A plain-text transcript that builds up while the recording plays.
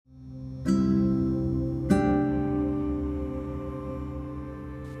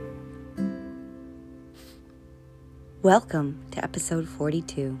Welcome to episode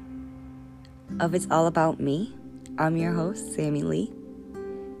 42 of It's All About Me. I'm your host, Sammie Lee,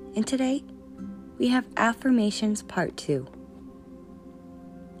 and today we have Affirmations Part 2.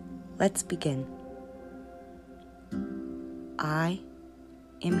 Let's begin. I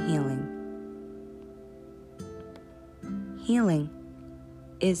am healing. Healing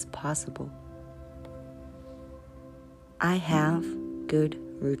is possible. I have good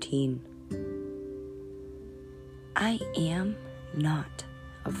routine. I am not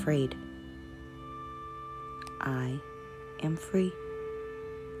afraid. I am free.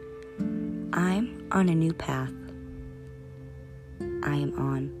 I'm on a new path. I am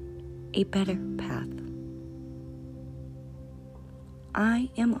on a better path. I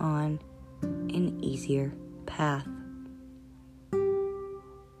am on an easier path.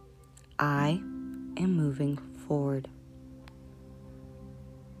 I am moving forward.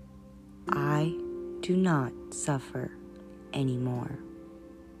 I do not suffer anymore.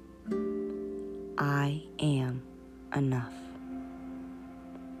 I am enough.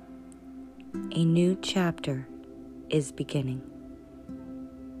 A new chapter is beginning.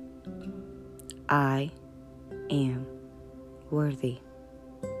 I am worthy.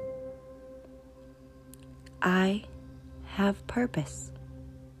 I have purpose.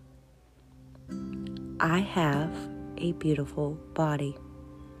 I have a beautiful body.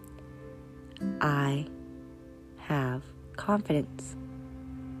 I have confidence.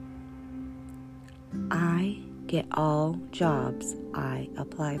 I get all jobs I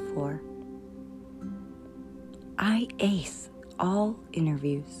apply for. I ace all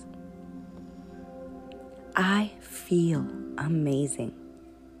interviews. I feel amazing.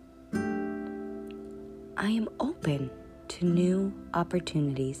 I am open to new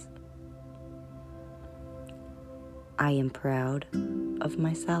opportunities. I am proud of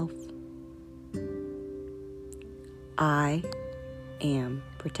myself. I am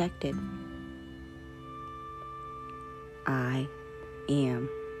protected. I am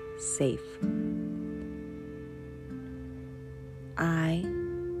safe. I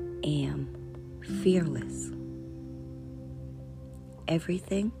am fearless.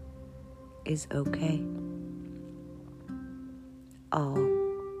 Everything is okay. All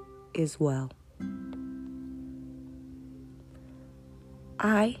is well.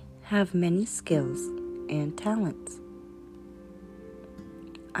 I have many skills and talents.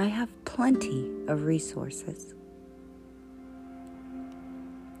 I have plenty of resources.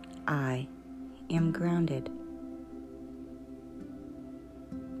 I am grounded.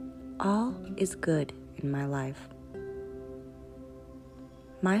 All is good in my life.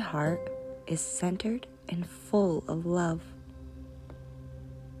 My heart is centered and full of love.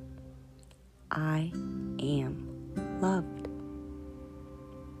 I am loved.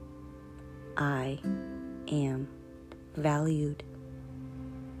 I am valued.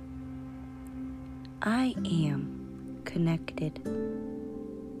 I am connected.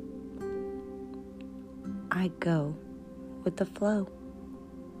 I go with the flow.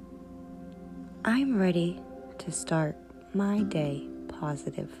 I'm ready to start my day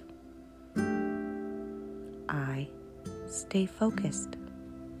positive. I stay focused.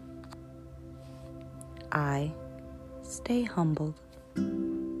 I stay humbled.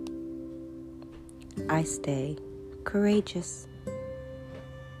 I stay courageous.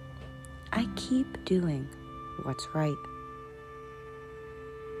 I keep doing what's right.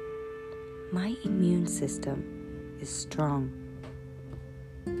 My immune system is strong.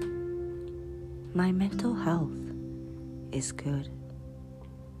 My mental health is good.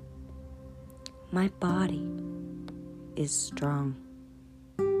 My body is strong.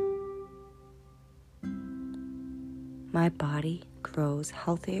 My body grows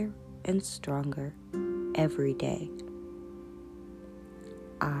healthier and stronger every day.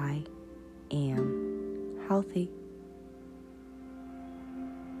 I am healthy.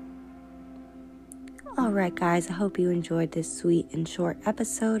 Alright guys, I hope you enjoyed this sweet and short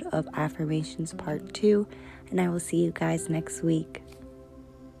episode of Affirmations Part 2, and I will see you guys next week.